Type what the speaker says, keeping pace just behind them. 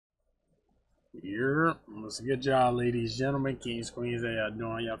What's a good job, ladies, gentlemen, kings, queens. How y'all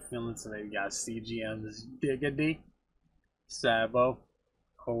doing? Y'all feeling today? We got CGM's Digga, Sav'O,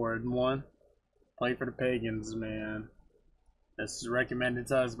 Horrid1. Play for the Pagans, man. This is recommended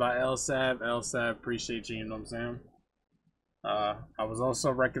to us by 𝐓𝐈𝐌𝐄. 𝐓𝐈𝐿, appreciate you, you know what I'm saying? I was also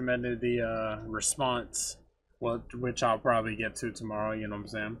recommended the response, which I'll probably get to tomorrow, you know what I'm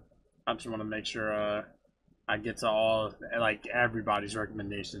saying? I just want to make sure I get to all, like, everybody's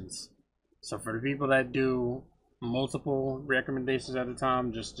recommendations. So for the people that do multiple recommendations at a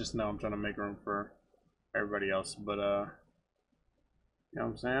time, just know I'm trying to make room for everybody else. But you know what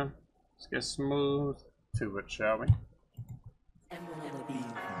I'm saying? Let's get smooth to it, shall we?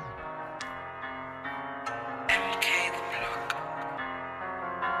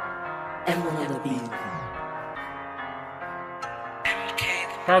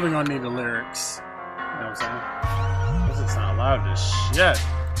 Probably gonna need the lyrics. You know what I'm saying? Doesn't sound loud as shit.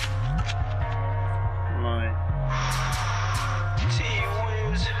 Like,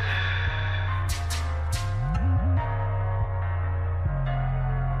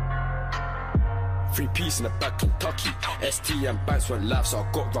 Free piece in the back, Kentucky. ST and banks went live, so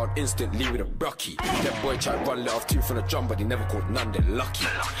I got round instantly with a Rocky. That boy tried run, let off two from the drum, but he never caught none, they're lucky.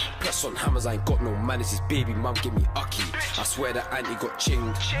 Plus on hammers, I ain't got no man, it's his baby mum, give me ucky. I swear that auntie got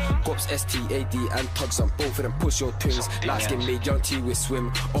chinged. Gops, STAD and tugs, and both of them push your twins. Light skin made young T with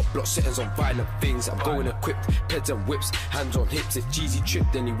swim. Up block settings on violent things. I'm going equipped, peds and whips, hands on hips. If Jeezy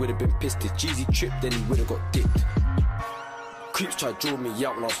tripped, then he would have been pissed. If Jeezy tripped, then he would have got dipped. Creeps tried to draw me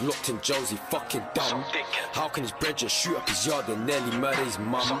out when I was locked in jail, he fucking dumb. How can his brethren shoot up his yard and nearly murder his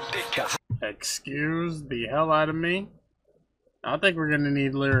mum? Excuse the hell out of me. I think we're gonna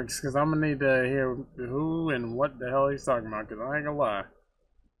need lyrics, because I'm gonna need to hear who and what the hell he's talking about, because I ain't gonna lie.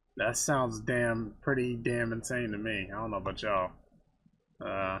 That sounds pretty damn insane to me. I don't know about y'all. You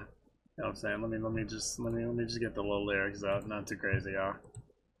know what I'm saying? Let me just get the little lyrics out. Not too crazy, y'all.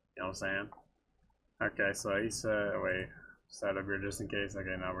 You know what I'm saying? Okay, so he said, wait. Set up here just in case.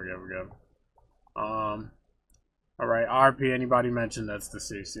 Okay, now we're good. Alright, RP, anybody mentioned that's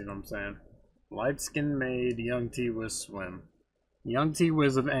deceased, you know what I'm saying? Light skin made, young T was swim. Young T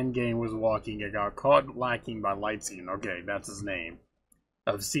Wiz of Endgame was walking and got caught lacking by light skin. Okay, that's his name.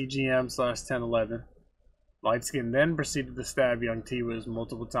 Of CGM/1011. Light skin then proceeded to stab young T Wiz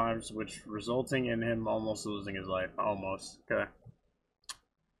multiple times, which resulting in him almost losing his life. Almost. Okay.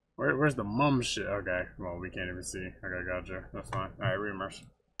 Where's the mum shit? Okay, well, we can't even see. Okay, gotcha. That's fine. Alright, reimmerse.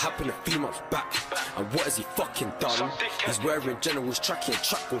 Happened a few months back, and what has he fucking done? He's wearing general's tracky and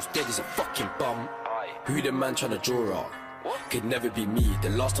track goes dead, he's a fucking bum. Who the man trying to draw out? Could never be me. The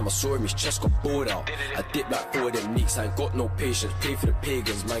last time I saw him, his chest got bored out. I dip like 4 of them nicks. I ain't got no patience. Pray for the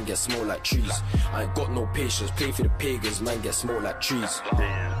pagans, man get small like trees. I ain't got no patience. Pray for the pagans, man get small like trees.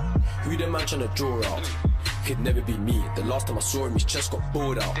 Damn. Who the man trying to draw out? Could never be me. The last time I saw him, his chest got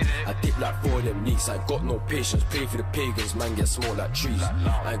bored out. I dip like 4 of them nicks. I ain't got no patience. Pray for the pagans, man get small like trees.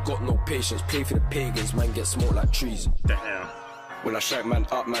 I ain't got no patience. Pray for the pagans, man get small like trees. Damn. When I shank man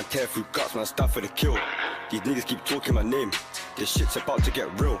up, man tear through guts, man stand for the kill. These niggas keep talking my name. This shit's about to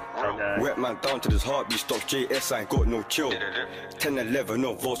get real. Okay. Wet man down to this heartbeat, stop JS, I ain't got no chill. 10-11,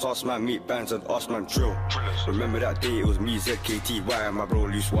 no votes, us man meet bands and us man drill. Remember that day, it was me, ZKTY and my bro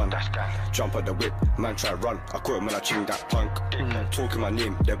loose one. Jump at the whip, man try run. I caught him when I chinged that punk. Talking my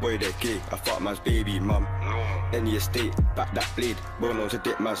name, their boy they're gay. I fuck man's baby mum. Any estate, back that blade, well known to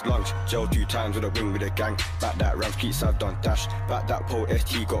dip man's lungs. Jail 2 times with a wing with a gang. Back that Rams Keats I've done dash. Back that pole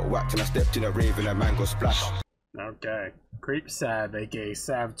ST got whacked and I stepped in a rave and a man got splashed. Okay. Creep Sav, aka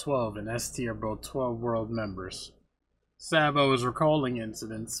Sav12 and ST are both 12 world members. Sav'O is recalling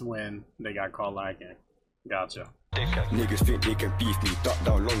incidents when they got caught lacking. Gotcha. Niggas think they can beef me. Duck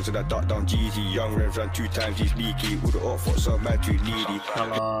down lungs and I duck down Jeezy. Young Revs ran 2 times, he's leaky. All the outfits are mad too needy.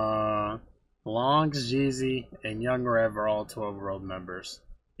 Longs, Jeezy, and Young Rev are all 12 world members.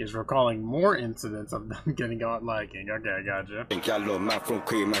 He's recalling more incidents of them getting caught lacking. Okay, gotcha. Think y'all little man from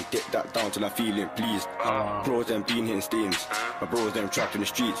Quay, man, dip that down till I'm feeling pleased. Bros them been hitting stains. My bros them trapped in the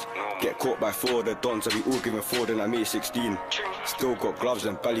streets. Get caught by 4 of the dons, and we all giving 4, then I made 16. Still got gloves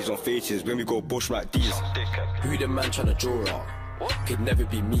and bellies on faces when we go bush like these. Who the man trying to draw out? Could never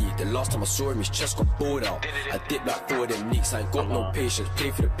be me. The last time I saw him, his chest got bored out. I dip like 4 of them nicks. I ain't got no patience. Pray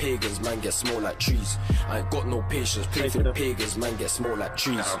for the pagans, man get small like trees. I ain't got no patience. Pray for the pagans, man get small like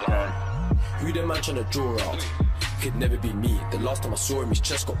trees. Who the man trying to draw out? Could never be me. The last time I saw him, his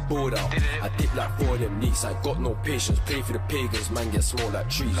chest got bored out. I dip like 4 of them nicks. I ain't got no patience. Pray for the pagans, man get small like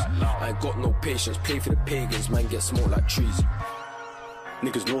trees. I ain't got no patience. Pray for the pagans, man get small like trees.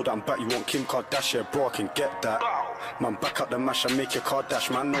 Niggas know that I'm back, you want Kim Kardashian, bro, I can get that. Man, back up the mash and make your car dash,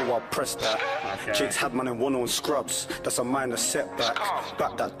 man, know I'll press that. Okay. Chicks had man in one on scrubs, that's a minor setback.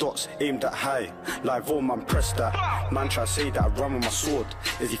 Back that dots, aim that high, live all man press that. Man try to say that I run with my sword,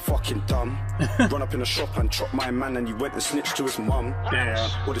 is he fucking dumb? Run up in the shop and chop my man and you went and snitched to his mum.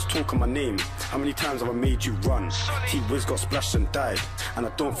 Yeah. All this talk on my name, how many times have I made you run? T-Wiz got splashed and died, and I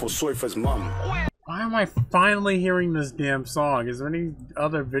don't feel sorry for his mum. Why am I finally hearing this damn song? Is there any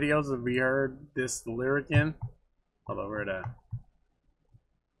other videos that we heard this lyric in? Hold on, where that?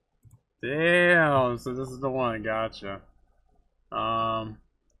 Damn, so this is the one, gotcha.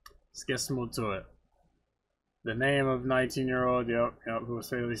 Let's get smooth to it. The name of 19-year-old, yep, who was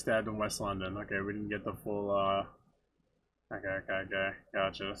fatally stabbed in West London. Okay, we didn't get the full, okay,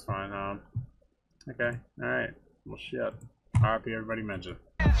 gotcha, that's fine, okay, alright, well shit. RP everybody mentioned.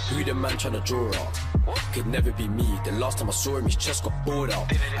 Who the man tryna draw up? Could never be me. The last time I saw him, his chest got bored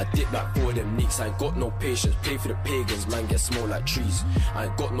out. I dip like 4 of them nicks. I ain't got no patience. Play for the pagans, man get small like trees. I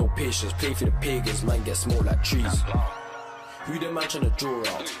ain't got no patience. Play for the pagans, man get small like trees. Who the man tryna draw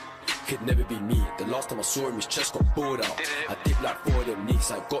out? Could never be me. The last time I saw him, his chest got bored out. I dip like 4 of them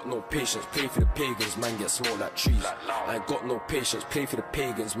nicks. I ain't got no patience. Play for the pagans, man get small like trees. I ain't got no patience. Play for the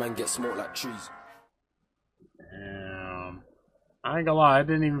pagans, man get small like trees. I ain't gonna lie, I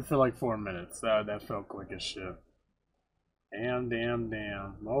didn't even feel like 4 minutes. That felt quick as shit.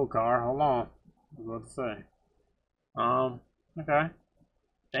 Damn. Oh, car, hold on. I was about to say. Okay.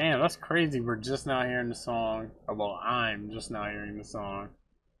 Damn, that's crazy. We're just now hearing the song. Well, I'm just now hearing the song.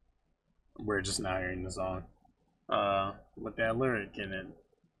 We're just now hearing the song. With that lyric in it.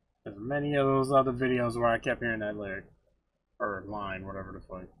 There's many of those other videos where I kept hearing that lyric. Or line, whatever the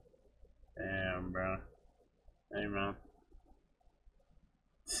fuck. Damn, bro. Hey, man.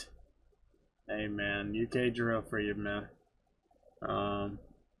 Hey man, UK drill for you, man.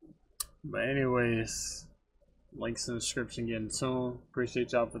 But anyways, links in the description, getting tuned.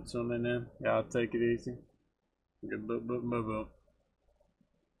 Appreciate y'all for tuning in. Y'all take it easy. Good book.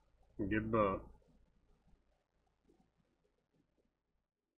 Good book.